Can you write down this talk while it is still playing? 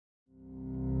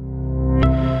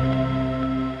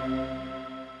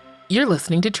You're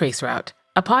listening to Traceroute,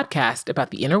 a podcast about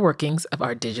the inner workings of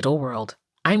our digital world.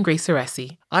 I'm Grace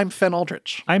Aresi. I'm Fen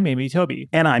Aldrich. I'm Amy Toby.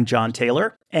 And I'm John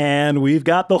Taylor. And we've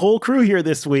got the whole crew here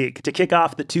this week to kick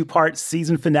off the two-part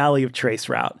season finale of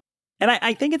Traceroute. And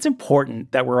I think it's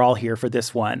important that we're all here for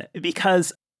this one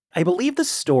because I believe the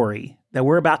story that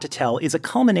we're about to tell is a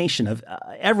culmination of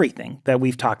everything that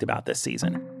we've talked about this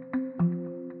season.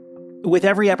 With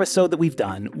every episode that we've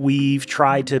done, we've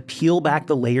tried to peel back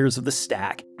the layers of the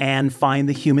stack and find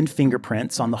the human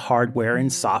fingerprints on the hardware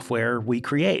and software we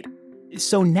create.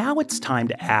 So now it's time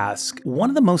to ask one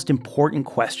of the most important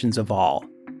questions of all.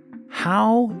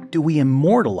 How do we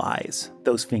immortalize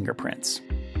those fingerprints?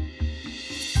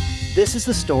 This is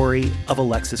the story of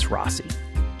Alexis Rossi.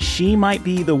 She might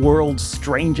be the world's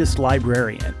strangest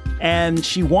librarian, and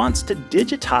she wants to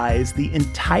digitize the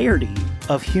entirety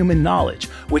of human knowledge,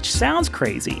 which sounds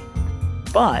crazy,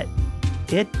 but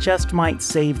it just might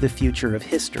save the future of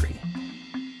history.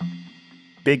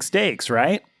 Big stakes,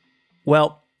 right?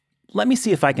 Well, let me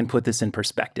see if I can put this in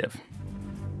perspective.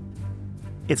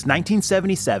 It's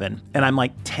 1977, and I'm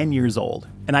like 10 years old,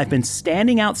 and I've been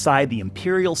standing outside the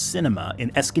Imperial Cinema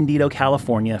in Escondido,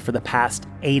 California for the past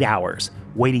 8 hours,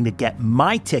 waiting to get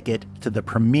my ticket to the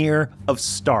premiere of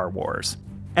Star Wars.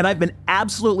 And I've been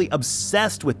absolutely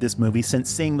obsessed with this movie since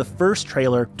seeing the first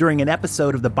trailer during an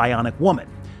episode of The Bionic Woman,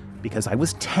 because I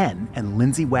was 10 and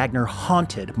Lindsay Wagner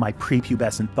haunted my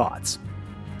prepubescent thoughts.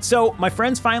 So my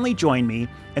friends finally joined me,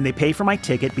 and they pay for my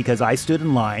ticket because I stood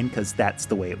in line, because that's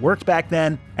the way it worked back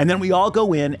then. And then we all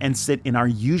go in and sit in our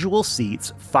usual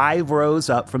seats, 5 rows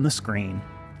up from the screen,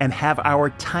 and have our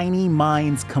tiny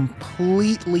minds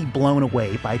completely blown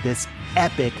away by this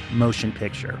epic motion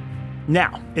picture.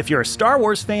 Now, if you're a Star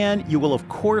Wars fan, you will of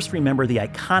course remember the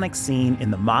iconic scene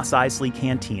in the Mos Eisley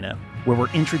Cantina, where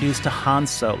we're introduced to Han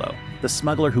Solo, the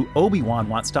smuggler who Obi-Wan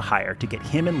wants to hire to get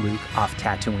him and Luke off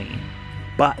Tatooine.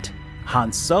 But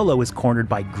Han Solo is cornered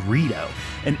by Greedo,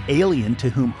 an alien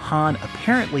to whom Han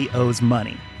apparently owes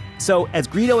money. So as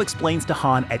Greedo explains to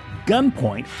Han at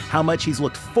gunpoint how much he's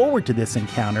looked forward to this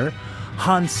encounter,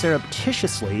 Han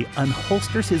surreptitiously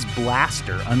unholsters his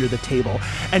blaster under the table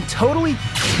and totally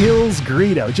kills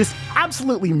Greedo, just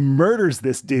absolutely murders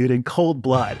this dude in cold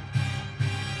blood.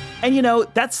 And you know,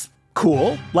 that's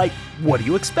cool. Like, what do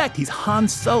you expect? He's Han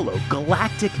Solo,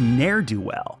 galactic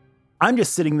ne'er-do-well. I'm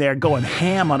just sitting there going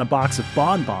ham on a box of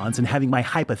bonbons and having my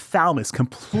hypothalamus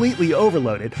completely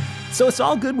overloaded, so it's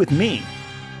all good with me.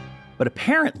 But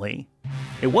apparently,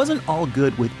 it wasn't all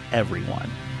good with everyone.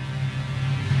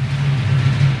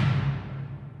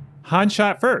 Han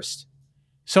shot first.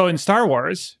 So in Star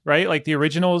Wars, right, like the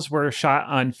originals were shot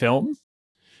on film,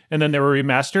 and then they were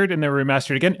remastered, and they were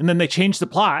remastered again, and then they changed the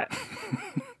plot,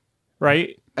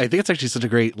 right? I think it's actually such a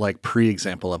great like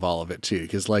pre-example of all of it too,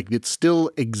 because like it still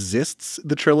exists,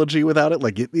 the trilogy, without it.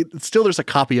 Like it still, there's a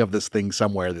copy of this thing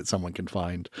somewhere that someone can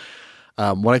find.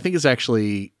 What I think is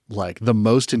actually like the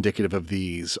most indicative of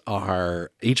these are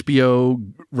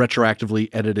HBO retroactively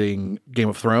editing Game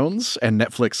of Thrones and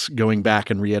Netflix going back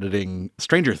and re-editing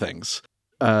Stranger Things.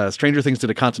 Stranger Things did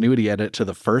a continuity edit to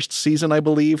the first season, I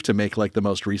believe, to make like the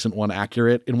most recent one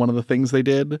accurate in one of the things they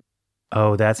did.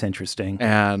 Oh, that's interesting.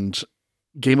 And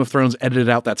Game of Thrones edited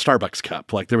out that Starbucks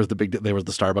cup. Like there was the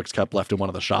Starbucks cup left in one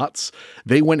of the shots.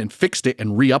 They went and fixed it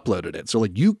and re-uploaded it. So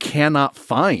like you cannot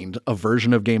find a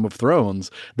version of Game of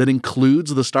Thrones that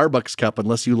includes the Starbucks cup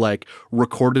unless you like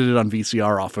recorded it on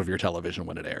VCR off of your television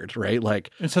when it aired, right?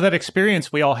 Like, and so that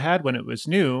experience we all had when it was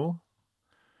new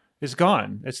is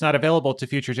gone. It's not available to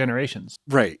future generations.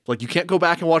 Right. Like you can't go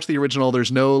back and watch the original.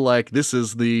 There's no like, this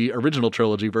is the original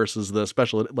trilogy versus the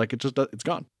special, like it's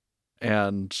gone.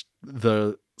 And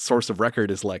the source of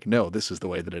record is like, no, this is the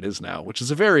way that it is now, which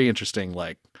is a very interesting,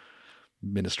 like,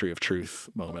 Ministry of Truth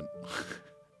moment.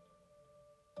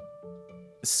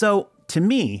 So, to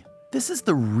me, this is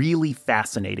the really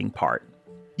fascinating part.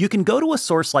 You can go to a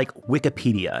source like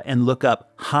Wikipedia and look up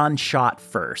Han shot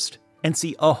first and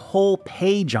see a whole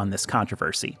page on this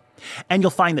controversy. And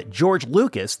you'll find that George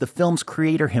Lucas, the film's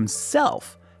creator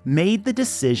himself, made the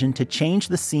decision to change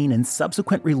the scene in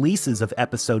subsequent releases of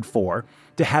Episode 4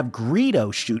 to have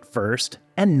Greedo shoot first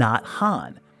and not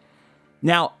Han.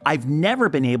 Now, I've never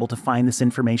been able to find this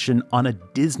information on a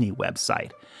Disney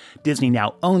website. Disney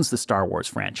now owns the Star Wars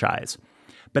franchise.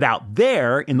 But out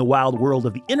there, in the wild world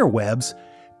of the interwebs,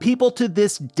 people to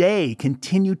this day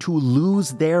continue to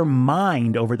lose their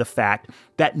mind over the fact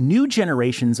that new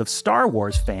generations of Star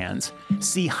Wars fans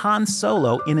see Han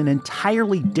Solo in an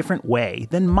entirely different way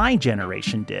than my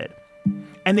generation did.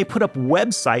 And they put up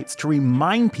websites to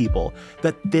remind people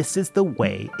that this is the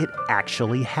way it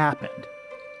actually happened.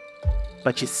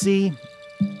 But you see,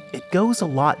 it goes a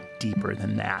lot deeper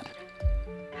than that.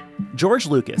 George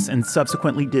Lucas, and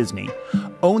subsequently Disney,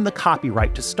 own the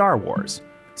copyright to Star Wars,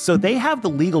 so they have the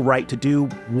legal right to do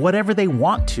whatever they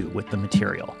want to with the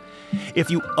material.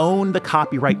 If you own the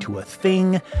copyright to a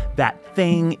thing, that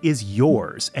thing is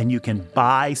yours, and you can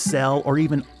buy, sell, or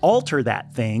even alter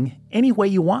that thing any way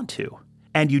you want to.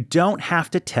 And you don't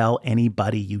have to tell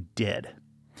anybody you did.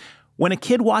 When a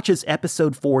kid watches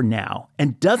Episode 4 now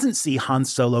and doesn't see Han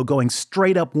Solo going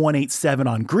straight up 187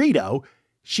 on Greedo,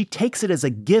 she takes it as a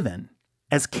given,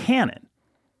 as canon.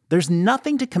 There's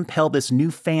nothing to compel this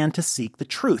new fan to seek the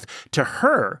truth. To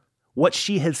her, what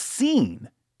she has seen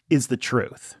is the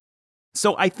truth.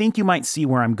 So I think you might see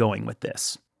where I'm going with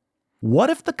this.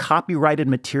 What if the copyrighted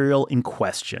material in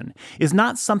question is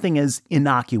not something as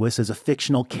innocuous as a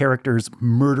fictional character's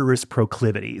murderous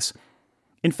proclivities?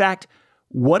 In fact,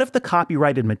 what if the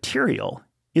copyrighted material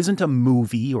isn't a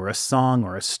movie or a song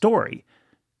or a story?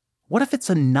 What if it's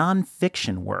a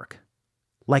nonfiction work,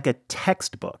 like a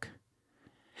textbook?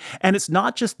 And it's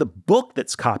not just the book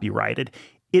that's copyrighted,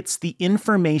 it's the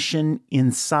information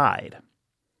inside.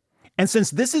 And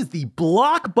since this is the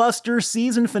blockbuster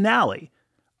season finale,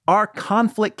 our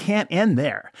conflict can't end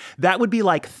there. That would be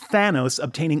like Thanos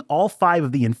obtaining all 5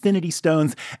 of the Infinity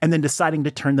Stones and then deciding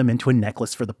to turn them into a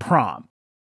necklace for the prom.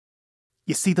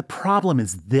 You see, the problem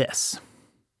is this.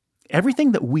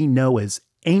 Everything that we know as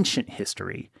ancient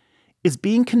history is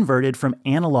being converted from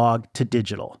analog to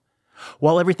digital,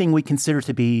 while everything we consider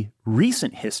to be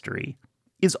recent history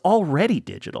is already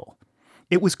digital.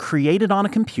 It was created on a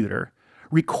computer,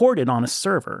 recorded on a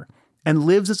server, and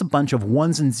lives as a bunch of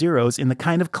ones and zeros in the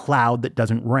kind of cloud that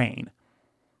doesn't rain.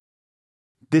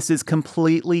 This is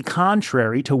completely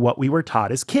contrary to what we were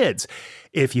taught as kids.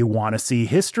 If you want to see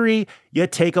history, you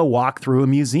take a walk through a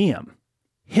museum.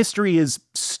 History is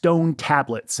stone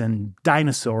tablets and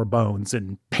dinosaur bones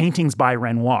and paintings by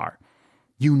Renoir.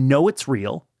 You know it's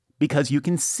real because you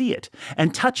can see it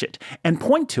and touch it and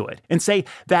point to it and say,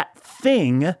 that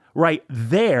thing right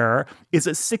there is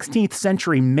a 16th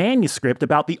century manuscript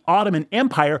about the Ottoman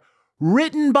Empire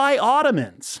written by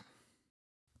Ottomans.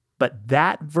 But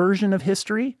that version of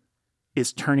history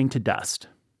is turning to dust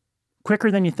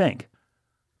quicker than you think.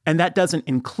 And that doesn't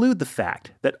include the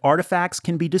fact that artifacts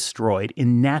can be destroyed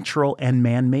in natural and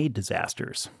man-made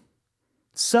disasters.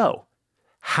 So,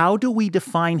 how do we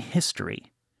define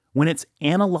history when its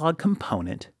analog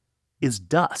component is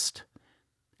dust?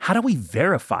 How do we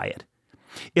verify it?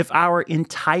 If our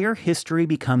entire history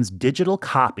becomes digital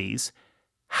copies,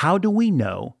 how do we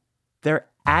know they're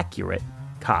accurate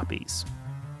copies?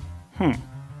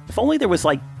 If only there was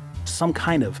some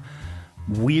kind of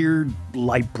weird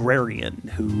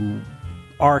librarian who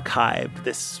archived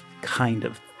this kind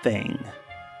of thing.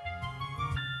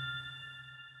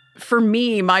 For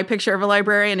me, my picture of a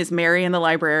librarian is Marian the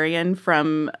Librarian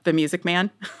from The Music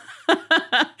Man.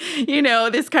 You know,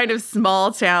 this kind of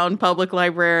small town public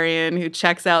librarian who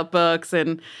checks out books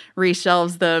and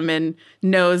reshelves them and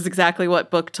knows exactly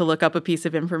what book to look up a piece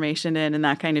of information in and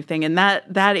that kind of thing. And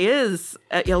that is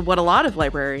what a lot of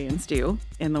librarians do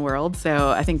in the world.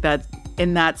 So I think that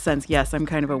in that sense, yes, I'm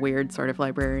kind of a weird sort of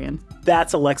librarian.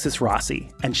 That's Alexis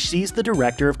Rossi, and she's the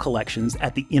director of collections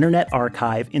at the Internet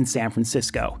Archive in San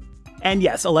Francisco. And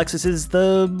yes, Alexis is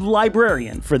the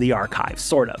librarian for the archive,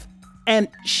 sort of. And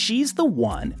she's the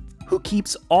one who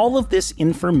keeps all of this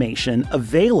information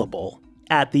available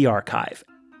at the archive.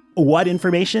 What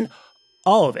information?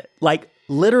 All of it.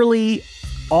 Literally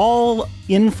all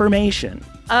information.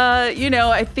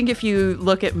 I think if you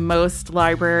look at most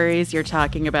libraries, you're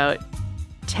talking about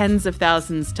tens of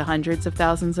thousands to hundreds of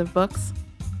thousands of books.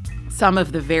 Some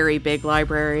of the very big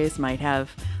libraries might have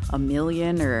 1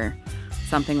 million or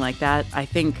something like that. I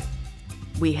think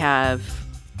we have,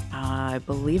 I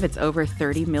believe it's over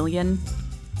 30 million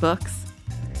books,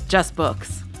 just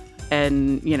books,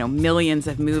 and, millions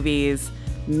of movies,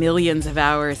 millions of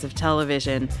hours of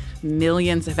television,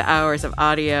 millions of hours of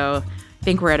audio. I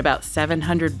think we're at about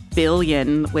 700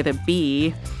 billion with a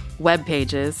B web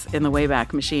pages in the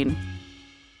Wayback Machine.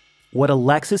 What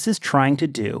Alexis is trying to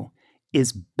do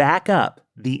is back up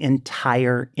the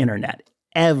entire internet,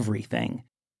 everything,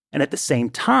 and at the same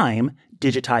time,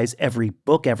 digitize every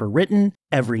book ever written,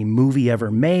 every movie ever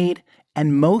made,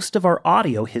 and most of our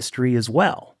audio history as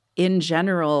well. In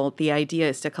general, the idea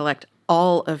is to collect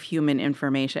all of human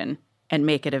information and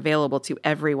make it available to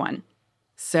everyone.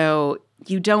 So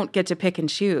you don't get to pick and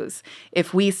choose.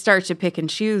 If we start to pick and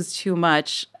choose too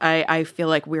much, I feel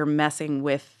like we're messing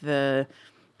with the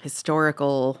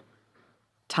historical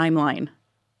timeline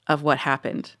of what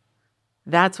happened.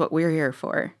 That's what we're here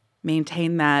for.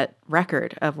 Maintain that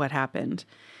record of what happened.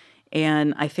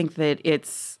 And I think that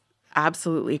it's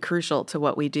absolutely crucial to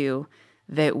what we do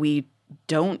that we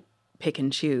don't pick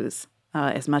and choose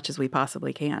as much as we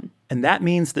possibly can. And that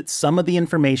means that some of the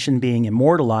information being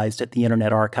immortalized at the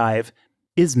Internet Archive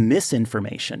is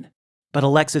misinformation. But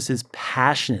Alexis is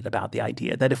passionate about the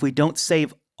idea that if we don't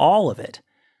save all of it,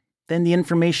 then the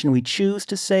information we choose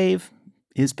to save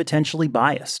is potentially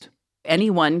biased.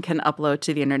 Anyone can upload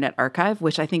to the Internet Archive,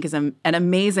 which I think is an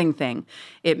amazing thing.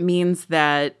 It means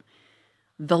that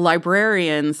the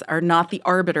librarians are not the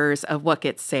arbiters of what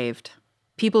gets saved.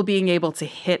 People being able to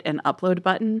hit an upload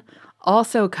button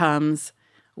also comes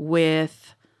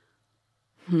with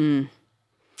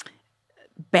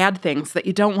bad things that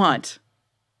you don't want,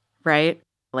 right?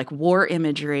 Like war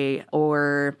imagery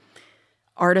or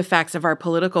artifacts of our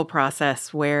political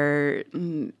process where,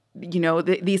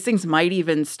 these things might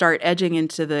even start edging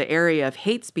into the area of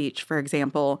hate speech, for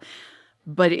example,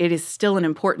 but it is still an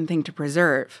important thing to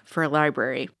preserve for a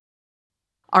library.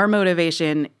 Our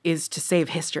motivation is to save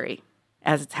history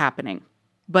as it's happening.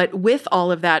 But with all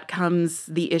of that comes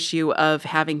the issue of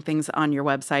having things on your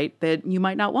website that you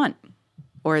might not want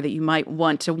or that you might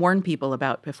want to warn people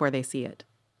about before they see it.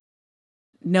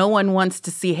 No one wants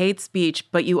to see hate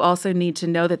speech, but you also need to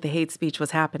know that the hate speech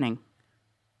was happening.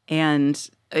 And,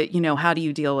 how do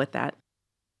you deal with that?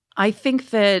 I think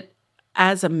that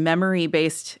as a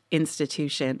memory-based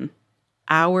institution,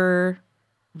 our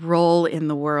role in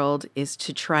the world is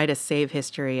to try to save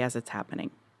history as it's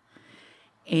happening.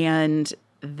 And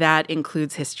that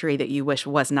includes history that you wish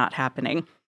was not happening.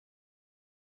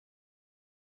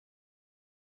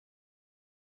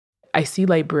 I see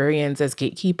librarians as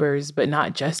gatekeepers, but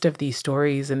not just of these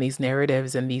stories and these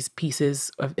narratives and these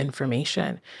pieces of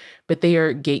information, but they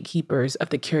are gatekeepers of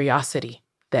the curiosity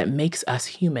that makes us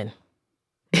human.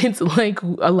 It's like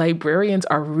librarians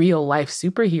are real life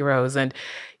superheroes. And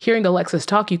hearing Alexis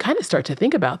talk, you kind of start to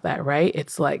think about that, right?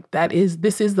 It's like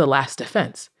this is the last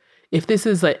defense. If this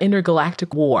is an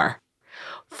intergalactic war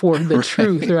for the Right.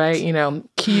 truth, right?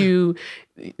 Cue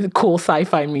cool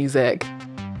sci-fi music.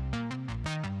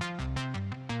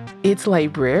 It's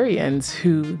librarians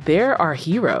who, they're our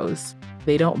heroes.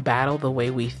 They don't battle the way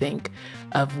we think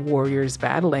of warriors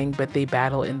battling, but they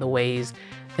battle in the ways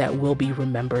that will be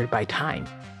remembered by time.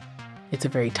 It's a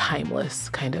very timeless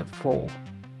kind of role.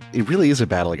 It really is a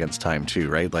battle against time too,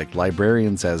 right? Like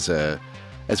librarians as a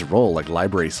role, like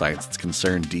library science, it's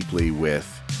concerned deeply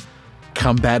with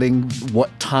combating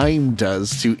what time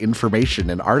does to information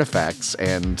and artifacts.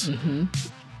 And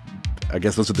I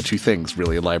guess those are the two things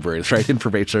really in libraries, right?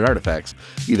 Information and artifacts,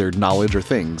 either knowledge or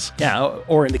things. Yeah,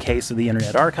 or in the case of the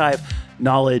Internet Archive,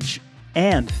 knowledge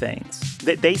and things.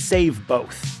 They save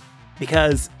both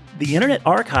because the Internet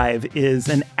Archive is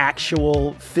an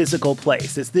actual physical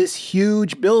place. It's this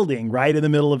huge building right in the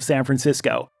middle of San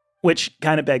Francisco, which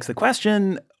kind of begs the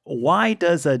question, why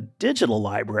does a digital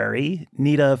library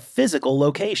need a physical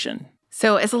location?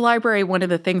 So as a library, one of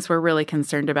the things we're really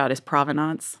concerned about is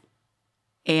provenance.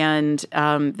 And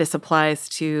this applies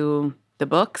to the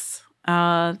books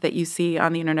that you see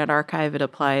on the Internet Archive. It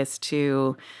applies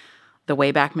to the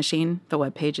Wayback Machine, the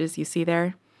web pages you see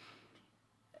there.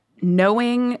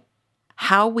 Knowing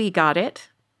how we got it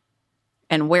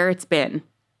and where it's been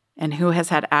and who has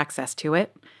had access to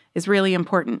it is really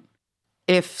important.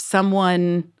 If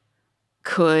someone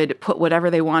could put whatever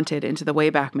they wanted into the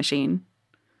Wayback Machine,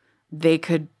 they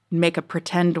could make a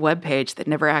pretend web page that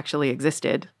never actually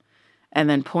existed and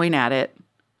then point at it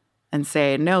and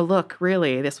say, no, look,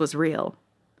 really, this was real,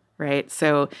 right?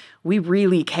 So we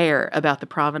really care about the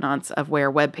provenance of where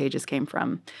web pages came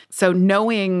from. So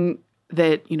knowing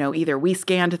that, either we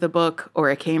scanned the book or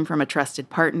it came from a trusted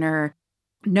partner,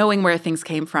 knowing where things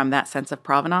came from, that sense of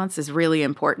provenance is really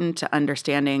important to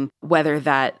understanding whether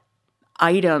that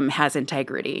item has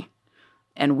integrity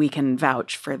and we can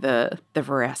vouch for the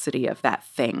veracity of that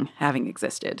thing having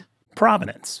existed.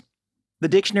 Provenance. The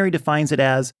dictionary defines it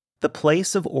as the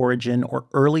place of origin or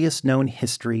earliest known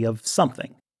history of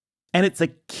something. And it's a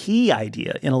key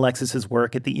idea in Alexis's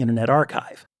work at the Internet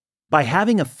Archive. By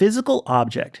having a physical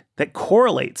object that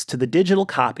correlates to the digital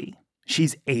copy,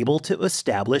 she's able to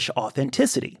establish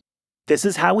authenticity. This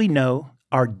is how we know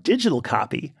our digital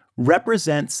copy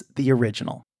represents the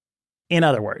original. In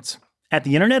other words, at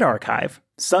the Internet Archive,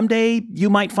 someday you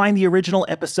might find the original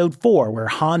episode 4 where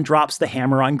Han drops the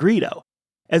hammer on Greedo,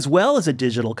 as well as a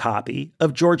digital copy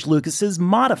of George Lucas's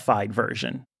modified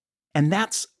version. And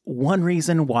that's one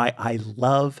reason why I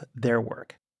love their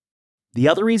work. The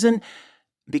other reason,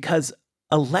 because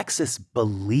Alexis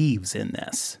believes in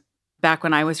this. Back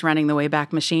when I was running the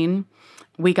Wayback Machine,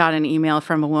 we got an email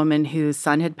from a woman whose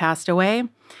son had passed away.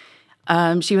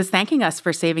 She was thanking us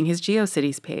for saving his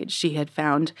GeoCities page. She had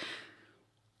found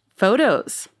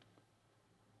photos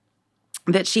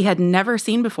that she had never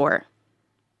seen before.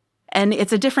 And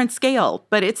it's a different scale,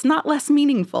 but it's not less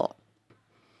meaningful.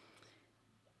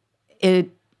 It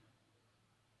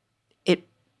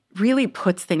really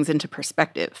puts things into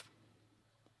perspective.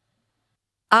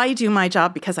 I do my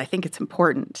job because I think it's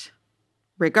important,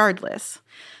 regardless.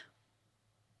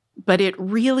 But it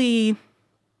really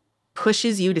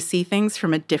pushes you to see things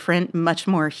from a different, much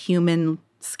more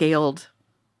human-scaled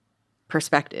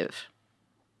perspective.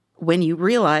 When you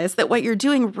realize that what you're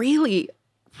doing really,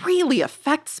 really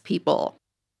affects people.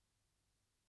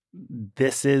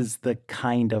 This is the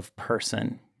kind of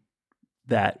person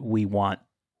that we want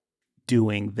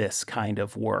doing this kind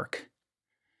of work.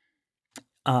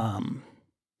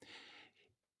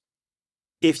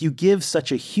 If you give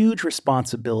such a huge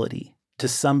responsibility to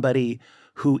somebody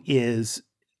who is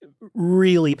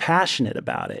really passionate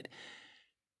about it,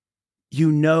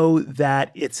 you know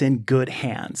that it's in good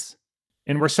hands.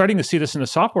 And we're starting to see this in the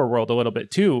software world a little bit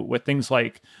too, with things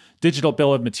like digital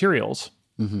bill of materials,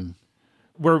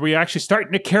 where we actually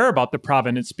starting to care about the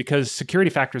provenance because security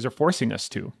factors are forcing us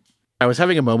to. I was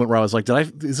having a moment where I was like,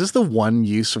 is this the one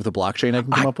use of the blockchain I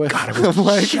can come up with? God, I was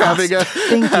like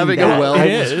having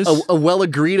a well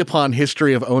agreed upon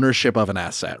history of ownership of an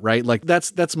asset, right? Like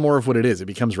that's more of what it is. It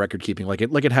becomes record keeping, like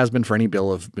it has been for any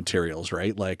bill of materials,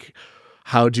 right? Like,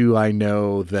 how do I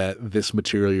know that this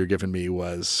material you're giving me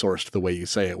was sourced the way you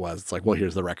say it was? It's like, well,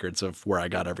 here's the records of where I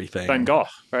got everything. Van Gogh,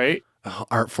 right?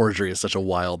 Art forgery is such a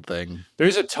wild thing.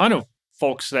 There's a ton of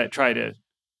folks that try to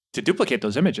duplicate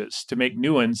those images, to make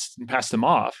new ones and pass them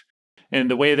off.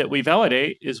 And the way that we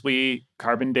validate is we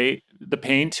carbon date the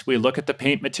paint. We look at the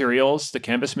paint materials, the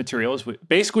canvas materials.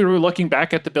 Basically, we're looking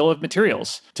back at the bill of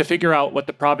materials to figure out what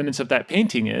the provenance of that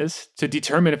painting is, to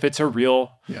determine if it's a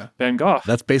real Van Gogh.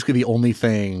 That's basically the only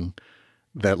thing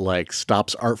that like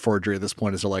stops art forgery at this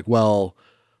point, is they're like, well,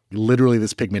 literally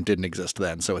this pigment didn't exist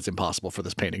then, so it's impossible for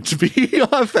this painting to be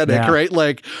authentic, right?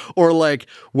 Like, or like,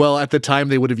 well, at the time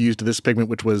they would have used this pigment,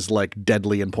 which was like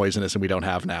deadly and poisonous, and we don't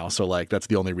have now. So like, that's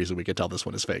the only reason we could tell this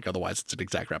one is fake. Otherwise, it's an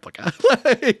exact replica.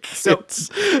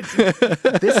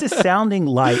 This is sounding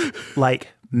like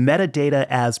metadata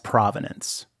as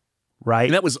provenance, right?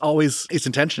 And that was always its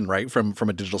intention, right? From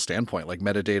a digital standpoint, like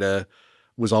metadata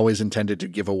was always intended to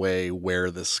give away where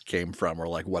this came from or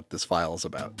like what this file is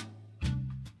about.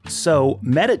 So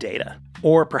metadata,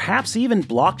 or perhaps even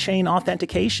blockchain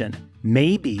authentication,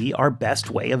 may be our best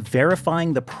way of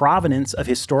verifying the provenance of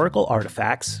historical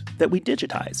artifacts that we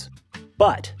digitize.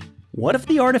 But what if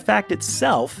the artifact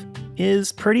itself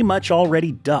is pretty much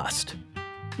already dust?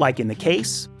 Like in the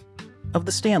case of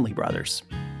the Stanley brothers.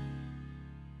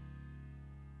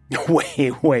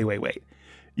 Wait.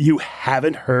 You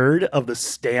haven't heard of the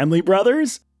Stanley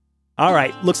brothers? All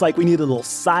right, looks like we need a little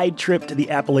side trip to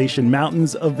the Appalachian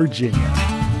Mountains of Virginia.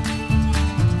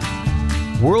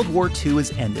 World War II has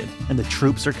ended, and the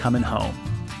troops are coming home.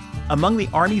 Among the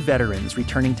Army veterans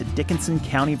returning to Dickinson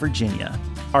County, Virginia,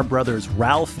 are brothers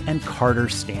Ralph and Carter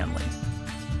Stanley.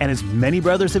 And as many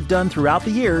brothers have done throughout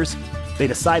the years, they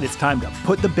decide it's time to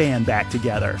put the band back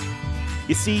together.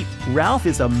 You see, Ralph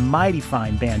is a mighty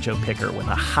fine banjo picker with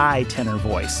a high tenor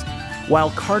voice,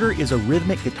 while Carter is a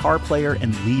rhythmic guitar player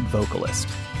and lead vocalist.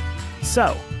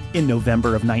 So, in November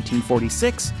of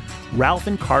 1946, Ralph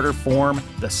and Carter form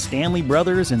the Stanley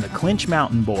Brothers and the Clinch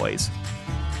Mountain Boys.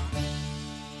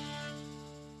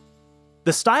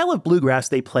 The style of bluegrass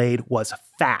they played was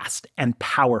fast and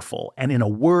powerful, and in a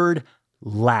word,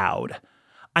 loud.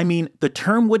 I mean, the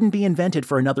term wouldn't be invented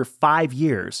for another 5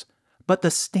 years, but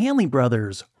the Stanley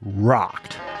Brothers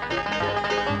rocked.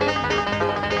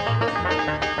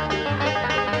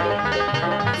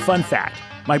 Fun fact,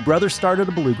 my brother started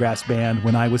a bluegrass band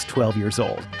when I was 12 years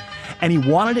old, and he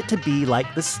wanted it to be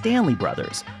like the Stanley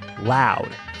Brothers. Loud,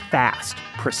 fast,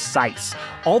 precise,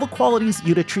 all the qualities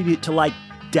you'd attribute to like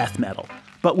death metal,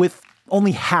 but with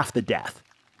only half the death.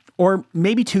 Or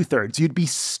maybe 2/3. You'd be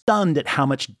stunned at how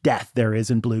much death there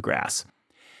is in bluegrass.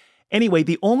 Anyway,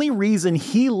 the only reason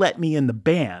he let me in the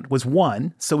band was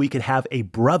 1, so we could have a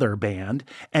brother band,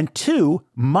 and 2,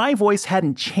 my voice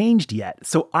hadn't changed yet,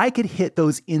 so I could hit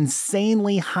those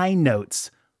insanely high notes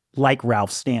like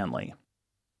Ralph Stanley.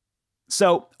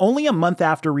 So, only a month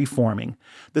after reforming,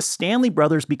 the Stanley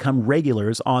Brothers become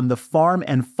regulars on the Farm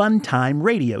and Fun Time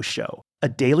radio show, a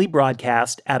daily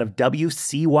broadcast out of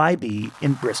WCYB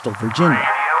in Bristol, Virginia.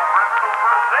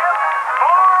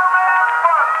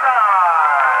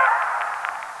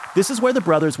 This is where the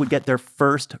brothers would get their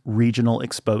first regional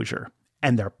exposure,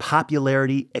 and their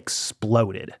popularity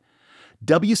exploded.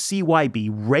 WCYB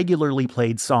regularly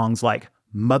played songs like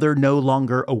Mother No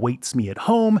Longer Awaits Me at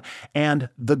Home and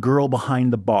The Girl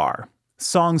Behind the Bar,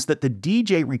 songs that the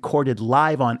DJ recorded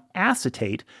live on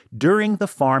acetate during the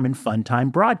Farm and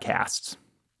Funtime broadcasts.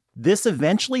 This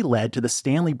eventually led to the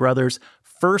Stanley Brothers'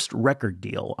 first record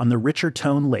deal on the Richer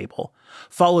Tone label,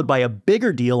 followed by a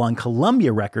bigger deal on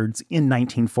Columbia Records in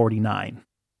 1949.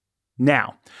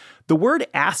 Now, the word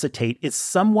acetate is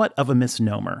somewhat of a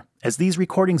misnomer, as these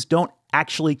recordings don't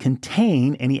actually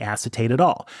contain any acetate at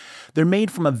all. They're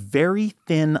made from a very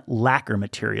thin lacquer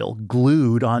material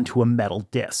glued onto a metal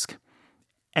disc.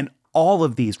 And all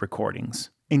of these recordings,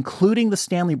 including the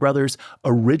Stanley Brothers'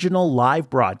 original live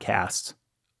broadcasts,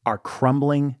 are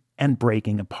crumbling and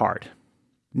breaking apart.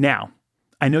 Now,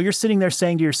 I know you're sitting there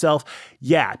saying to yourself,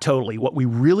 yeah, totally. What we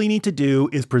really need to do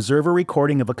is preserve a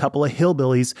recording of a couple of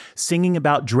hillbillies singing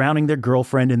about drowning their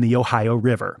girlfriend in the Ohio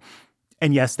River.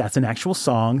 And yes, that's an actual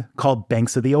song called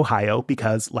Banks of the Ohio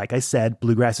because, like I said,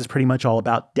 bluegrass is pretty much all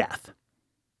about death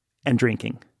and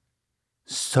drinking.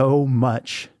 So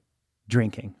much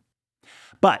drinking.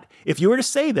 But if you were to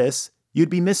say this,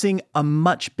 you'd be missing a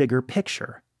much bigger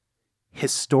picture.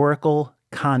 Historical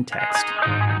context.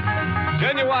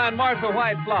 Genuine Martha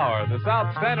White flour, the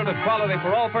South standard of quality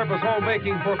for all-purpose home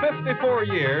baking for 54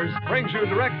 years, brings you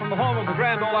direct from the home of the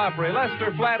Grand Ole Opry,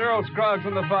 Lester, Flat Earl Scruggs,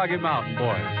 and the Foggy Mountain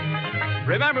Boys.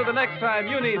 Remember, the next time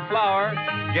you need flour,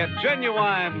 get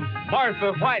genuine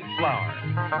Martha White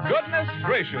flour. Goodness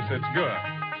gracious, it's good.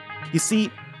 You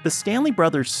see, the Stanley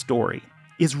Brothers story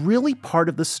is really part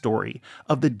of the story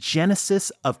of the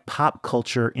genesis of pop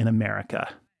culture in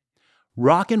America.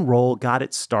 Rock and roll got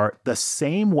its start the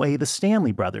same way the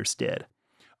Stanley Brothers did.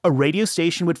 A radio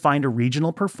station would find a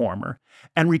regional performer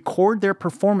and record their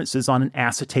performances on an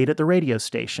acetate at the radio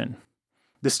station.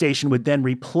 The station would then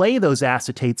replay those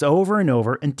acetates over and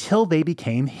over until they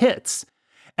became hits.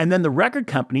 And then the record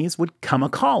companies would come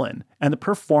a-callin', and the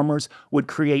performers would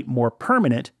create more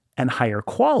permanent and higher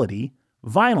quality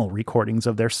vinyl recordings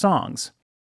of their songs.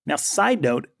 Now, side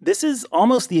note, this is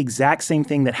almost the exact same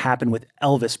thing that happened with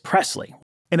Elvis Presley.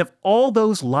 And if all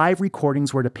those live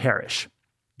recordings were to perish,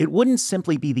 it wouldn't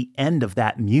simply be the end of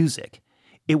that music.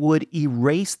 It would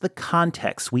erase the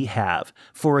context we have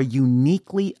for a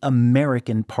uniquely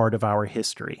American part of our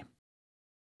history.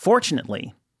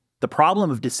 Fortunately, the problem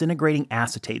of disintegrating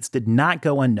acetates did not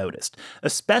go unnoticed,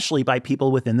 especially by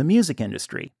people within the music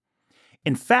industry.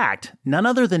 In fact, none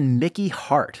other than Mickey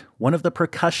Hart, one of the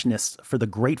percussionists for the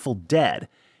Grateful Dead,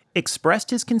 expressed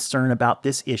his concern about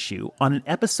this issue on an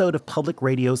episode of Public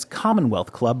Radio's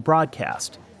Commonwealth Club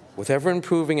broadcast. With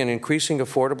ever-improving and increasing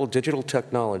affordable digital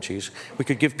technologies, we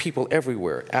could give people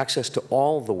everywhere access to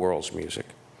all the world's music,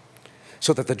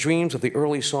 so that the dreams of the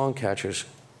early song catchers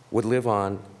would live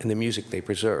on in the music they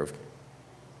preserved.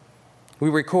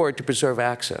 We record to preserve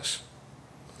access.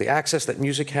 The access that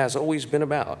music has always been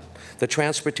about, the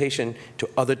transportation to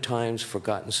other times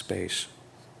forgotten space.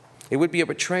 It would be a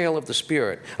betrayal of the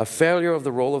spirit, a failure of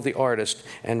the role of the artist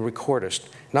and recordist,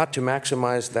 not to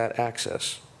maximize that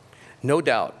access. No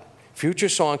doubt, future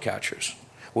song catchers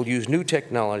will use new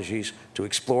technologies to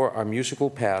explore our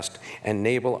musical past and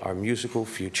enable our musical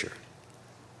future.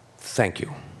 Thank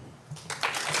you.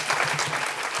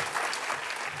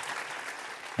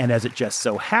 And as it just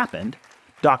so happened,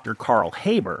 Dr. Carl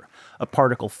Haber, a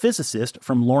particle physicist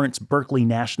from Lawrence Berkeley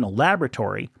National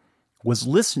Laboratory, was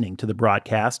listening to the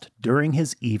broadcast during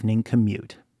his evening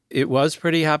commute. It was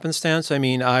pretty happenstance. I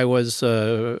mean, I was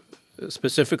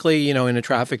specifically, in a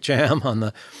traffic jam on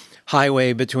the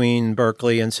highway between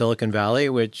Berkeley and Silicon Valley,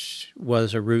 which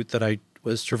was a route that I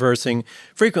was traversing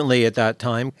frequently at that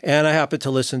time. And I happened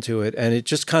to listen to it, and it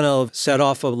just kind of set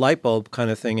off a light bulb kind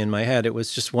of thing in my head. It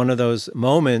was just one of those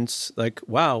moments like,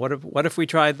 wow, what if we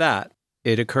tried that?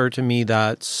 It occurred to me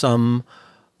that some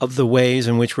of the ways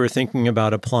in which we're thinking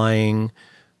about applying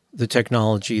the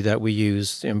technology that we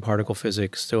use in particle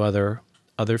physics to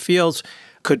other fields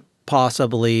could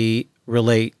possibly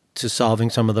relate to solving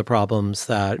some of the problems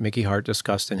that Mickey Hart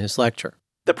discussed in his lecture.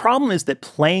 The problem is that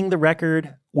playing the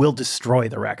record will destroy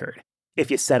the record.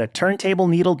 If you set a turntable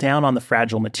needle down on the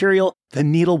fragile material, the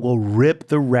needle will rip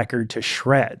the record to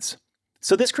shreds.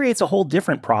 So this creates a whole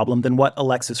different problem than what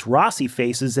Alexis Rossi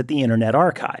faces at the Internet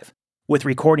Archive. With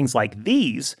recordings like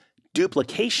these,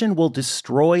 duplication will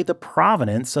destroy the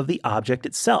provenance of the object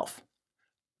itself.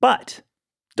 But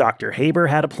Dr. Haber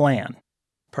had a plan.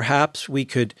 Perhaps we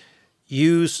could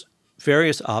use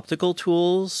various optical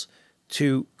tools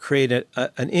to create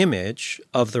an image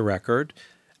of the record,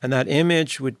 and that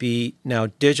image would be now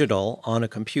digital on a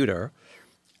computer.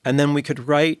 And then we could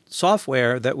write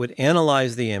software that would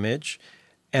analyze the image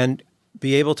and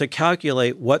be able to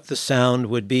calculate what the sound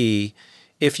would be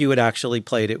if you had actually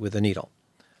played it with a needle.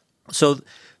 So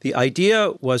the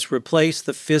idea was replace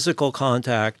the physical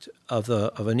contact of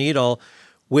a needle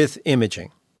with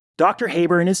imaging. Dr.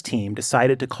 Haber and his team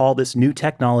decided to call this new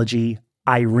technology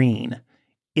Irene.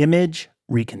 Image,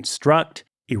 reconstruct,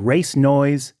 erase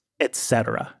noise,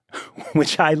 etc.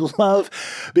 Which I love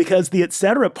because the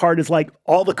etc. part is like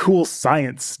all the cool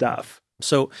science stuff.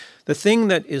 So the thing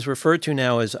that is referred to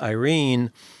now as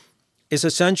Irene is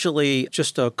essentially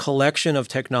just a collection of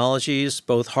technologies,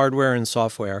 both hardware and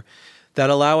software, that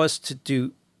allow us to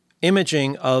do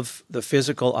imaging of the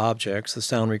physical objects, the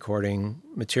sound recording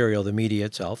material, the media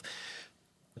itself,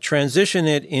 transition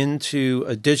it into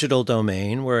a digital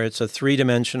domain where it's a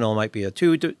three-dimensional, might be a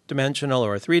two-dimensional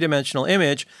or a three-dimensional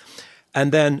image,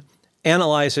 and then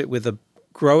analyze it with a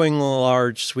growing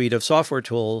large suite of software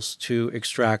tools to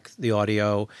extract the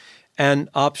audio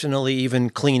and optionally even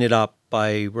clean it up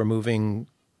by removing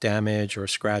damage or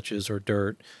scratches or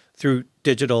dirt through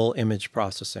digital image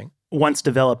processing. Once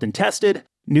developed and tested,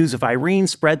 news of Irene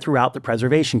spread throughout the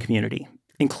preservation community,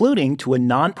 including to a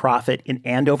nonprofit in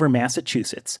Andover,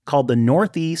 Massachusetts, called the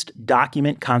Northeast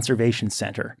Document Conservation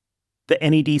Center. The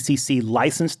NEDCC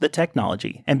licensed the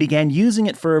technology and began using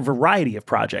it for a variety of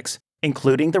projects,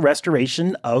 including the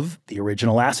restoration of the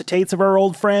original acetates of our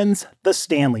old friends, the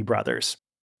Stanley Brothers.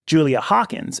 Julia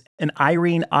Hawkins, an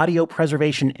Irene audio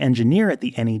preservation engineer at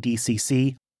the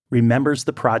NEDCC, remembers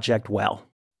the project well.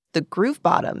 The groove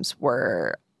bottoms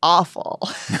were awful,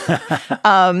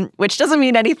 which doesn't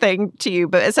mean anything to you,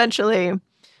 but essentially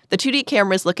the 2D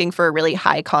camera is looking for a really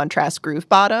high contrast groove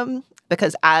bottom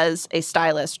because as a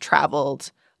stylus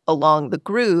traveled along the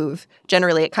groove,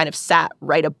 generally it kind of sat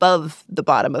right above the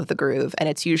bottom of the groove, and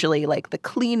it's usually like the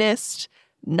cleanest,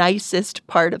 nicest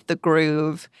part of the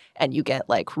groove, and you get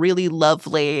like really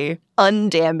lovely,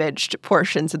 undamaged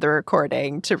portions of the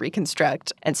recording to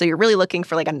reconstruct. And so you're really looking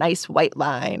for like a nice white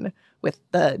line with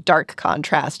the dark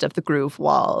contrast of the groove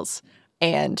walls.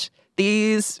 And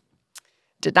these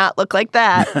did not look like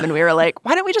that. And we were like,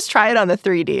 why don't we just try it on the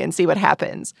 3D and see what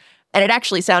happens? And it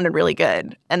actually sounded really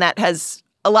good. And that has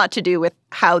a lot to do with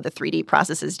how the 3D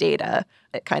processes data.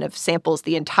 It kind of samples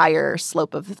the entire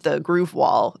slope of the groove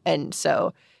wall. And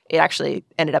so it actually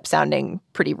ended up sounding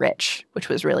pretty rich, which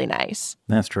was really nice.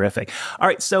 That's terrific. All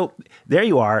right, so there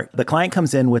you are. The client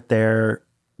comes in with their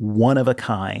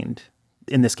one-of-a-kind,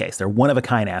 in this case, their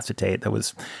one-of-a-kind acetate that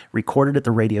was recorded at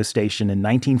the radio station in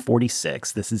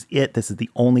 1946. This is it. This is the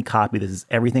only copy. This is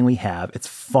everything we have. It's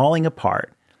falling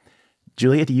apart.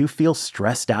 Julia, do you feel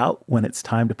stressed out when it's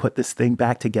time to put this thing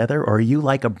back together? Or are you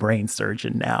like a brain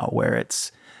surgeon now where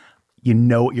it's, you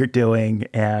know what you're doing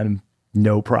and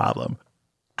no problem?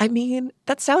 I mean,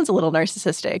 that sounds a little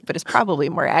narcissistic, but it's probably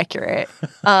more accurate.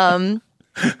 I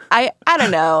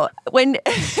don't know. When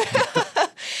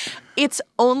it's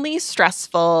only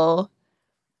stressful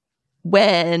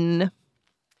when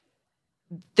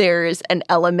there's an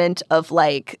element of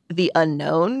like the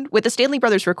unknown. With the Stanley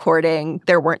Brothers recording,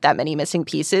 there weren't that many missing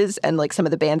pieces, and like some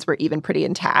of the bands were even pretty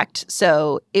intact.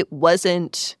 So it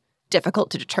wasn't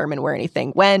difficult to determine where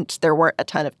anything went. There weren't a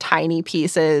ton of tiny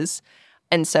pieces.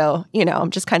 And so, you know,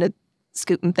 I'm just kind of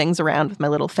scooting things around with my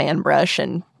little fan brush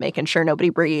and making sure nobody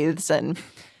breathes, and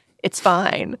it's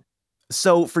fine.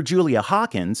 So for Julia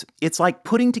Hawkins, it's like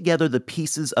putting together the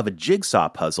pieces of a jigsaw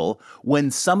puzzle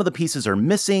when some of the pieces are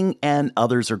missing and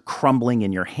others are crumbling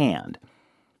in your hand.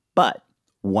 But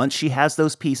once she has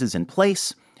those pieces in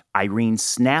place, Irene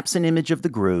snaps an image of the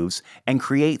grooves and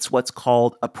creates what's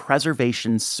called a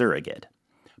preservation surrogate.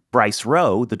 Bryce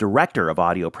Rowe, the director of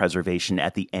audio preservation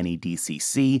at the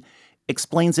NEDCC,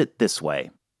 explains it this way.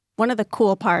 One of the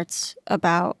cool parts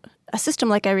about a system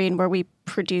like Irene, where we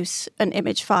produce an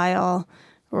image file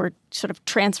or sort of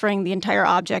transferring the entire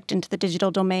object into the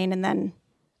digital domain and then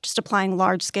just applying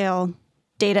large-scale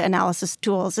data analysis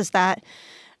tools, is that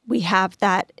we have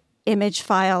that image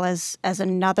file as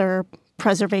another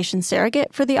preservation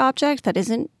surrogate for the object that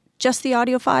isn't just the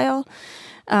audio file.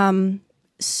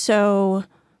 So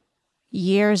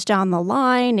years down the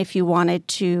line, if you wanted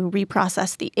to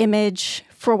reprocess the image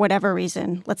for whatever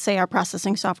reason, let's say our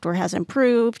processing software has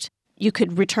improved, you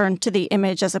could return to the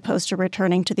image as opposed to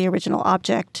returning to the original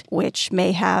object, which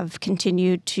may have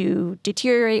continued to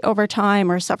deteriorate over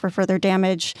time or suffer further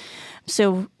damage.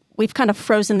 So we've kind of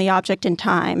frozen the object in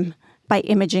time by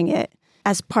imaging it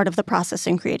as part of the process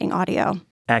in creating audio.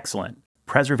 Excellent.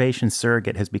 Preservation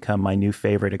surrogate has become my new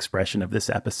favorite expression of this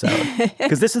episode.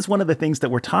 Because this is one of the things that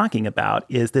we're talking about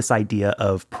is this idea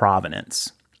of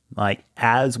provenance. Like,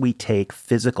 as we take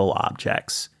physical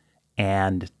objects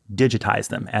and digitize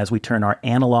them, as we turn our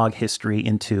analog history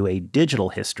into a digital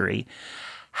history,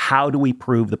 how do we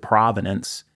prove the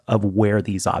provenance of where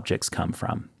these objects come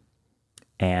from?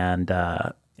 And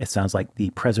it sounds like the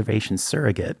preservation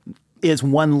surrogate is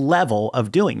one level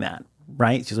of doing that,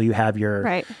 right? So you have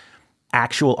your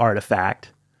actual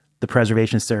artifact, the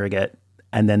preservation surrogate,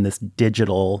 and then this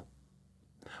digital,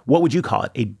 what would you call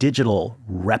it? A digital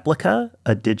replica?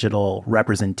 A digital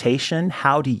representation?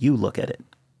 How do you look at it?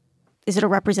 Is it a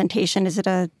representation? Is it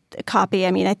a copy?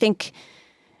 I mean, I think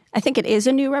it is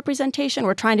a new representation.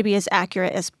 We're trying to be as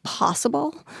accurate as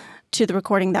possible to the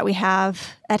recording that we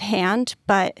have at hand,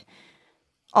 but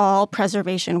all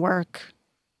preservation work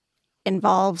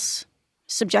involves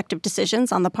subjective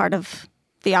decisions on the part of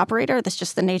the operator. That's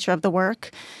just the nature of the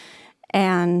work.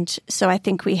 And so I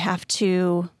think we have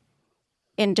to,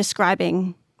 in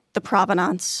describing the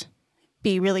provenance,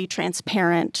 be really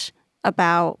transparent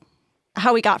about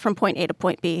how we got from point A to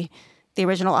point B, the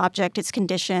original object, its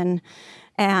condition,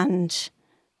 and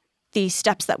the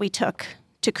steps that we took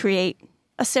to create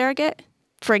a surrogate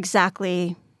for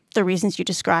exactly the reasons you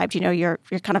described. You know, you're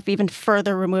kind of even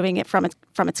further removing it from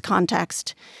its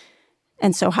context.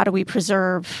 And so how do we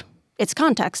preserve its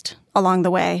context along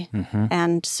the way? Mm-hmm.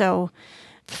 And so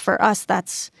for us,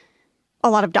 that's a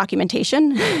lot of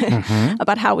documentation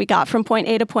about how we got from point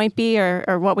A to point B,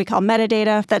 or what we call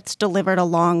metadata that's delivered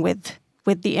along with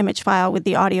the image file, with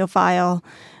the audio file,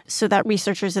 so that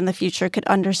researchers in the future could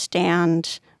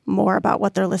understand more about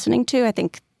what they're listening to. I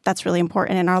think that's really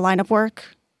important in our line of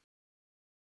work.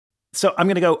 So I'm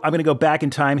gonna go back in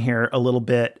time here a little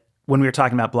bit when we were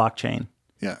talking about blockchain.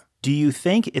 Yeah. Do you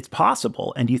think it's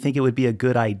possible, and do you think it would be a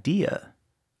good idea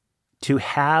to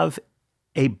have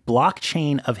a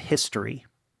blockchain of history?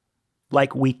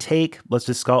 Like we take,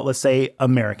 let's say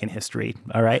American history,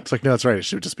 all right? It's like, no, that's right. It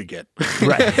should just be Git.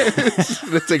 Right.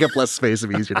 It'd take up less space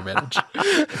and be easier to manage.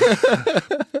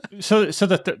 So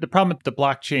the problem with the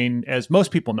blockchain, as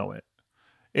most people know it,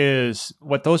 is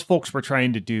what those folks were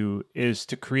trying to do is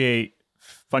to create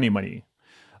funny money.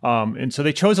 And so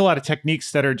they chose a lot of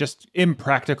techniques that are just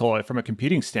impractical from a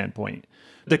computing standpoint.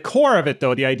 The core of it,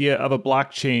 though, the idea of a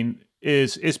blockchain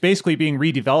is basically being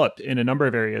redeveloped in a number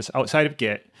of areas outside of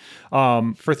Git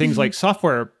for things like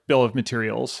software bill of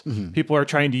materials. Mm-hmm. People are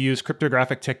trying to use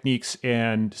cryptographic techniques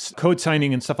and code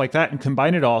signing and stuff like that and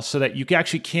combine it all so that you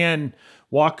actually can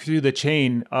walk through the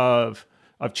chain of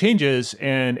changes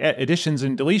and additions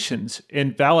and deletions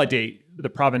and validate the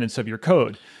provenance of your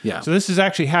code. Yeah. So this is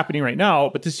actually happening right now,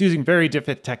 but this is using very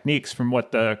different techniques from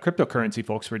what the cryptocurrency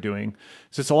folks were doing.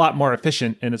 So it's a lot more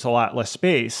efficient and it's a lot less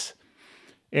space.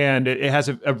 And it has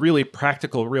a really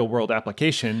practical real world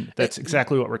application. That's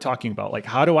exactly what we're talking about. Like,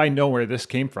 how do I know where this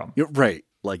came from? You're right.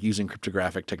 Like using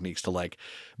cryptographic techniques to like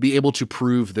be able to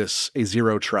prove this a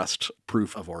zero trust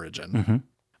proof of origin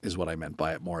is what I meant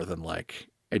by it, more than like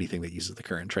anything that uses the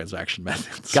current transaction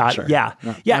methods. Got it. Yeah.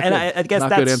 Yeah. And I guess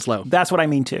that's what I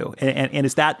mean too. And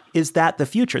is that the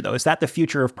future though? Is that the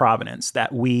future of provenance,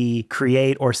 that we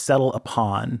create or settle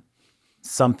upon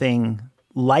something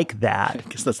like that? I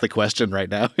guess that's the question right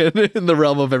now in the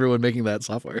realm of everyone making that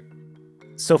software.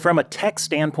 So from a tech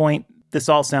standpoint, this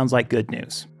all sounds like good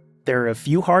news. There are a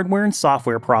few hardware and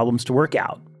software problems to work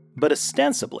out, but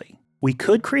ostensibly, we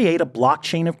could create a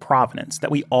blockchain of provenance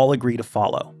that we all agree to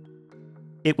follow.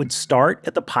 It would start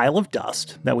at the pile of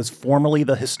dust that was formerly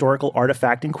the historical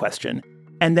artifact in question,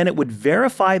 and then it would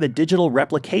verify the digital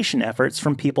replication efforts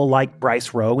from people like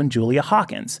Bryce Rowe and Julia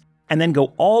Hawkins, and then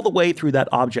go all the way through that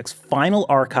object's final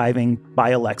archiving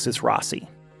by Alexis Rossi.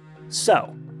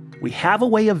 So, we have a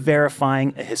way of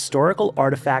verifying a historical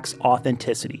artifact's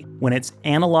authenticity when its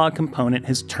analog component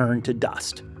has turned to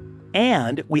dust.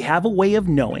 And we have a way of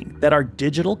knowing that our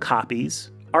digital copies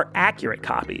are accurate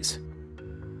copies.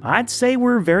 I'd say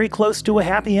we're very close to a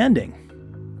happy ending.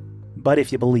 But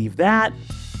if you believe that,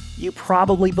 you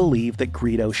probably believe that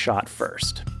Greedo shot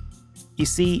first. You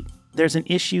see, there's an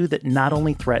issue that not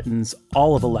only threatens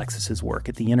all of Alexis's work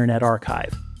at the Internet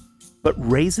Archive, but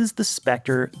raises the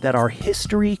specter that our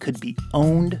history could be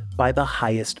owned by the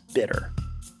highest bidder.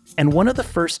 And one of the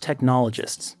first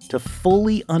technologists to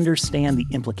fully understand the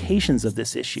implications of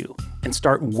this issue and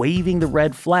start waving the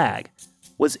red flag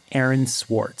was Aaron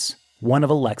Swartz, one of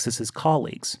Alexis's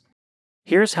colleagues.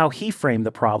 Here's how he framed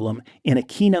the problem in a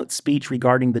keynote speech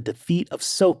regarding the defeat of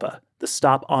SOPA, the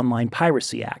Stop Online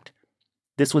Piracy Act.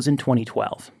 This was in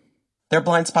 2012. Their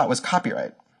blind spot was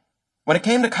copyright. When it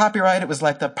came to copyright, it was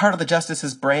like the part of the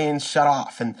justice's brains shut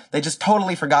off, and they just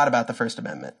totally forgot about the First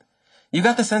Amendment. You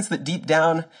got the sense that deep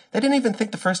down, they didn't even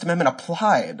think the First Amendment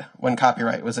applied when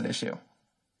copyright was at issue.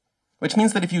 Which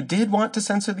means that if you did want to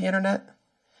censor the internet,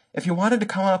 if you wanted to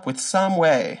come up with some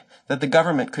way that the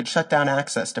government could shut down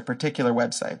access to particular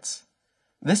websites,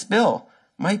 this bill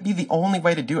might be the only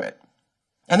way to do it.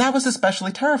 And that was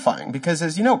especially terrifying because,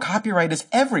 as you know, copyright is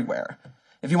everywhere.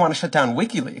 If you want to shut down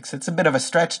WikiLeaks, it's a bit of a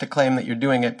stretch to claim that you're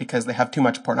doing it because they have too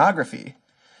much pornography.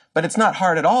 But it's not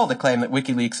hard at all to claim that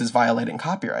WikiLeaks is violating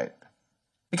copyright.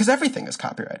 Because everything is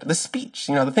copyrighted. The speech,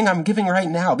 the thing I'm giving right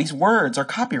now, these words are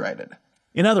copyrighted.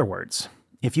 In other words,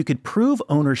 if you could prove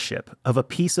ownership of a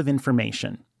piece of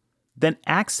information, then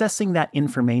accessing that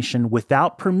information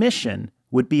without permission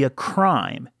would be a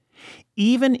crime,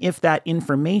 even if that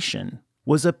information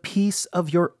was a piece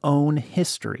of your own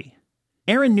history.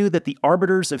 Aaron knew that the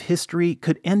arbiters of history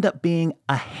could end up being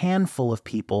a handful of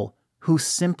people who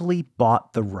simply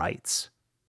bought the rights.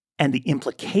 And the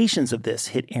implications of this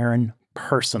hit Aaron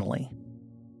personally.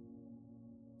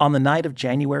 On the night of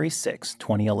January 6,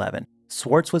 2011,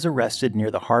 Swartz was arrested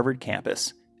near the Harvard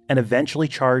campus and eventually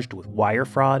charged with wire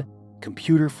fraud,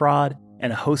 computer fraud,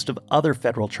 and a host of other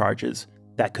federal charges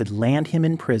that could land him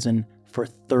in prison for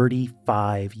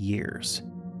 35 years.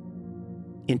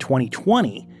 In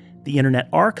 2020, the Internet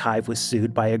Archive was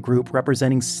sued by a group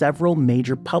representing several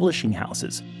major publishing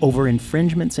houses over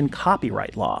infringements in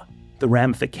copyright law, the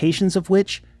ramifications of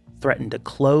which threatened to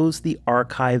close the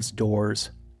archive's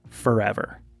doors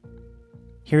forever.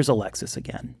 Here's Alexis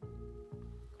again.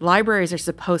 Libraries are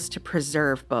supposed to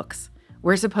preserve books.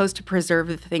 We're supposed to preserve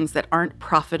the things that aren't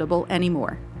profitable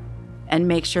anymore and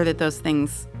make sure that those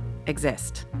things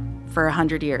exist for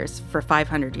 100 years, for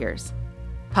 500 years.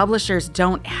 Publishers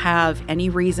don't have any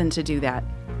reason to do that.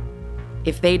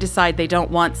 If they decide they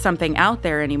don't want something out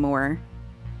there anymore,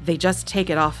 they just take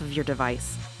it off of your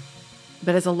device.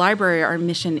 But as a library, our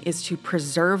mission is to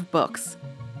preserve books,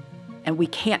 and we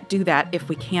can't do that if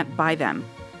we can't buy them.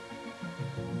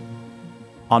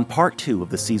 On part 2 of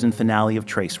the season finale of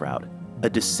Traceroute, a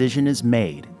decision is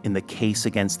made in the case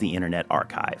against the Internet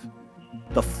Archive.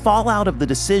 The fallout of the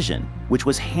decision, which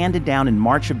was handed down in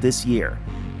March of this year,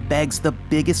 begs the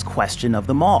biggest question of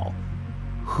them all.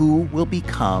 Who will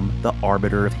become the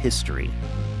arbiter of history?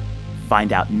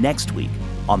 Find out next week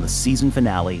on the season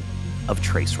finale of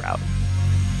Traceroute.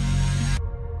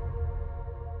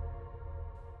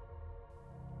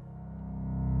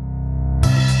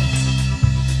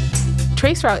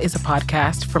 Traceroute is a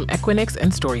podcast from Equinix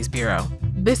and Stories Bureau.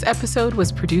 This episode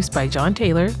was produced by John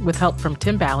Taylor with help from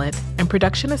Tim Ballant and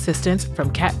production assistance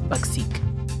from Kat Buckseek.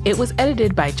 It was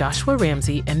edited by Joshua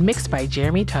Ramsey and mixed by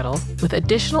Jeremy Tuttle, with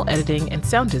additional editing and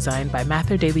sound design by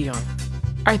Mather De Leon.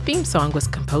 Our theme song was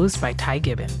composed by Ty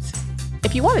Gibbons.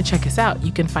 If you want to check us out,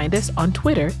 you can find us on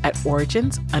Twitter at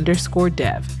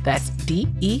origins_dev. That's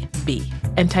DEV.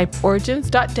 And type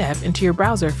origins.dev into your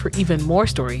browser for even more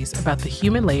stories about the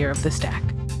human layer of the stack.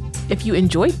 If you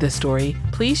enjoyed this story,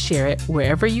 please share it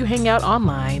wherever you hang out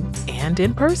online and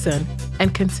in person,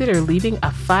 and consider leaving a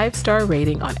 5-star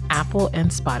rating on Apple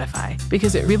and Spotify,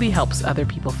 because it really helps other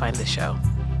people find the show.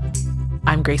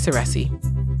 I'm Grace Aresi.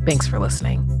 Thanks for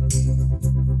listening.